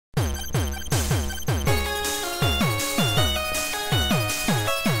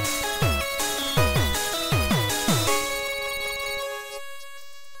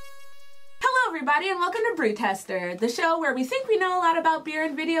Brew Tester, the show where we think we know a lot about beer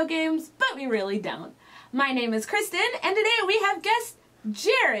and video games, but we really don't. My name is Kristen, and today we have guest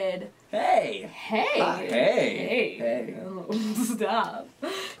Jared. Hey. Hey. Hi. Hey. Hey. Oh, stop.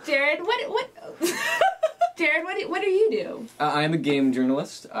 Jared, Jared, what do you do? I'm a game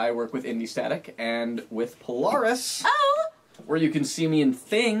journalist. I work with Untappd and with Polaris. Oh! Where you can see me in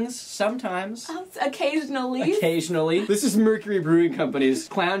things, sometimes. Occasionally. Occasionally. This is Mercury Brewing Company's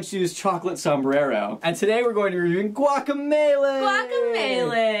Clown Shoes Chocolate Sombrero. And today we're going to be reviewing Guacamelee!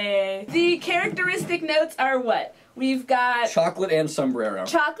 Guacamelee! The characteristic notes are what? We've got... chocolate and sombrero.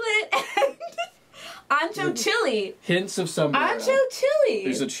 Chocolate and... ancho chili. Hints of sombrero. Ancho chili.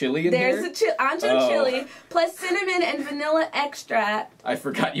 There's a chili in here? There's a ancho chili, plus cinnamon and vanilla extract. I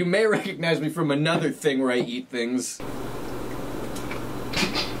forgot. You may recognize me from another thing where I eat things.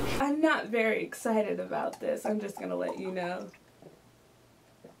 I'm not very excited about this. I'm just gonna let you know.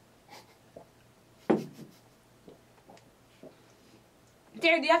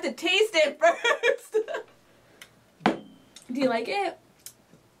 Jared, you have to taste it first. Do you like it?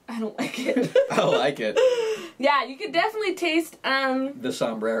 I don't like it. I like it. Yeah, you could definitely tast, the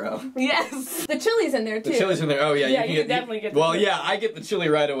sombrero. Yes. The chili's in there, too. The chili's in there. Oh, yeah. Yeah, you can definitely get the well, chili. yeah, I get the chili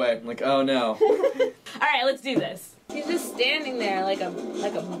right away. I'm like, oh, no. Alright, let's do this. He's just standing there like a bitch.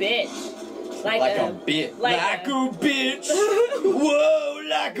 Like a bitch. Like a bitch. Whoa,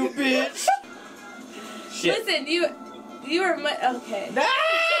 like a bitch. Shit. Listen, you are okay. Ah!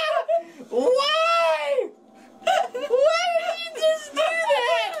 Why? Why did you just do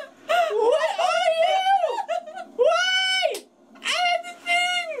that? What are you? Why? I had the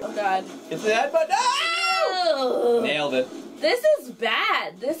thing. Oh God. It's that button. No! Nailed it. This is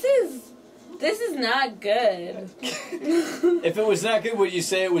bad. This is not good. If it was not good, would you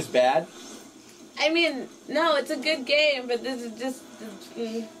say it was bad? I mean, no, it's a good game, but this is just...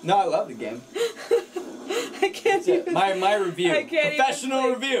 No, I love the game. I can't even... My review. I can't Professional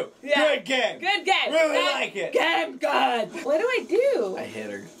even review. Yeah. Good game. Good game. Really like it. Game good. What do I do? I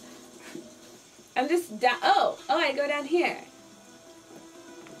hit her. I'm just down... Oh, I go down here.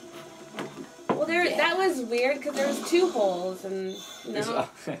 Well, that was weird, because there was 2 holes, and... No.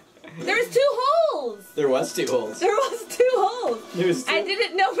 There was 2 holes! There was 2 holes. There was 2 holes! There was 2. I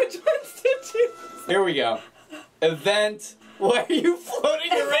didn't know which ones to choose. Here we go. Event. Why are you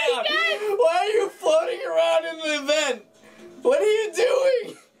floating around? Yes. Why are you floating around in the event? What are you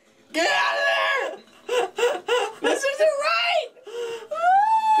doing? Get out of there! This isn't right!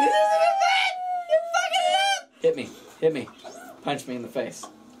 This is an event! You're fucking it up! Hit me. Hit me. Punch me in the face.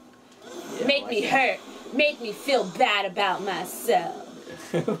 Yeah, Make me hurt. Make me feel bad about myself.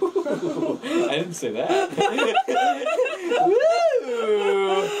 I didn't say that. Woo!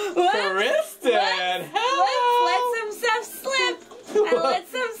 Kristen! Let some stuff slip. I let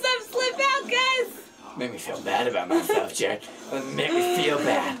some stuff slip out, guys. Make me feel bad about myself, Jared. Make me feel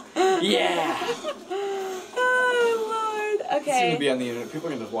bad. Yeah! Oh, Lord. Okay. It's going to be on the internet. People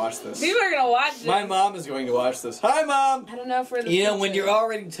are going to watch this. People are going to watch this. My mom is going to watch this. Hi, Mom! I don't know if we're the You know, when you're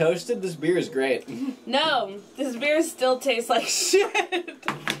already toasted, this beer is great. No, this beer still tastes like shit.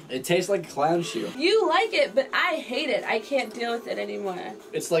 It tastes like a clown shoe. You like it, but I hate it. I can't deal with it anymore.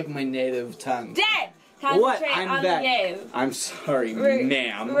 It's like my native tongue. Dad! Concentrate on back. the game. I'm sorry,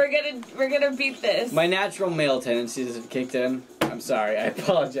 ma'am. We're gonna beat this. My natural male tendencies have kicked in. I'm sorry. I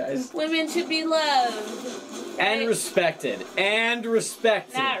apologize. Women should be loved. And right? respected. And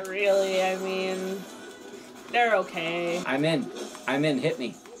respected. Not really, I mean... They're okay. I'm in. I'm in. Hit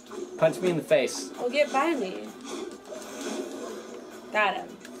me. Punch me in the face. Well, get by me. Got him.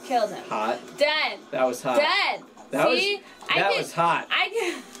 Killed him. Hot. Done. That was hot. Done. That See? was hot.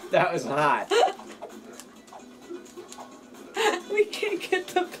 That was hot. We can't get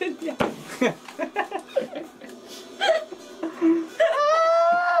the pinata.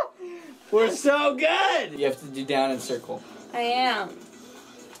 We're so good! You have to do down and circle. I am.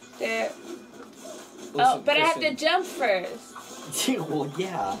 There. Listen, but I have to jump first. Well,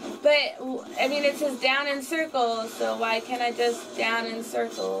 yeah. But, I mean, it says down in circles, so why can't I just down in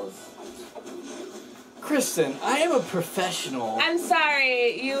circles? Kristen, I am a professional. I'm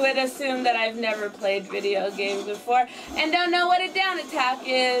sorry, you would assume that I've never played video games before and don't know what a down attack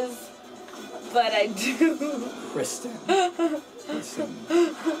is, but I do. Kristen. Listen.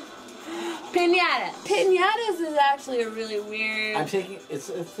 Pinata. Pinatas is actually a really weird... I'm taking... It's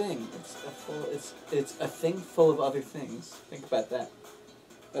a thing. It's a thing full of other things. Think about that.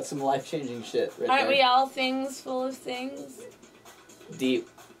 That's some life-changing shit right Aren't there. we all things full of things? Deep.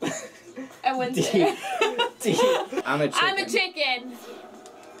 I went there. Deep. I'm a chicken. I'm a chicken.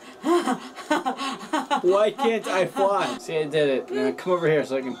 Why can't I fly? See, I did it. Now come over here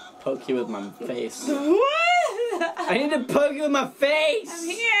so I can poke you with my face. What? I need to poke you with my face! I'm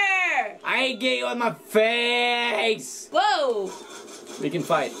here! I get you with my face! Whoa! We can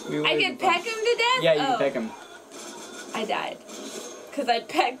fight. I can peck him to death? Yeah, you can peck him. I died. Because I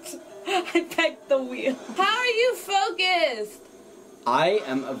pecked the wheel. How are you focused? I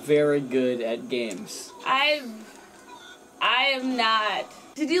am very good at games. I am not.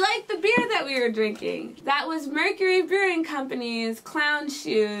 Did you like the beer that we were drinking? That was Mercury Brewing Company's Clown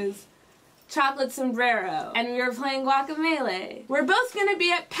Shoes Chocolate Sombrero. And we were playing Guacamelee. We're both going to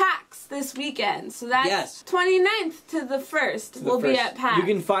be at PAX this weekend. So that's 29th to the 1st. We'll be at PAX. You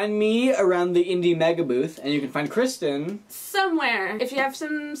can find me around the Indie Mega Booth, and you can find Kristen somewhere. If you have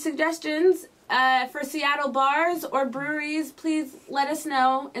some suggestions for Seattle bars or breweries, please let us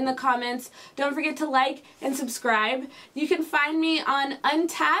know in the comments. Don't forget to like and subscribe. You can find me on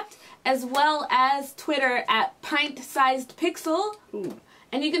Untappd as well as Twitter at PintSizedPixel. Ooh.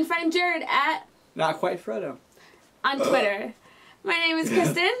 And you can find Jared at Not Quite Frodo on Twitter. My name is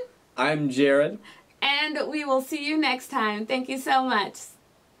Kristen. I'm Jared. And we will see you next time. Thank you so much.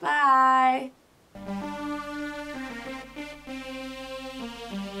 Bye.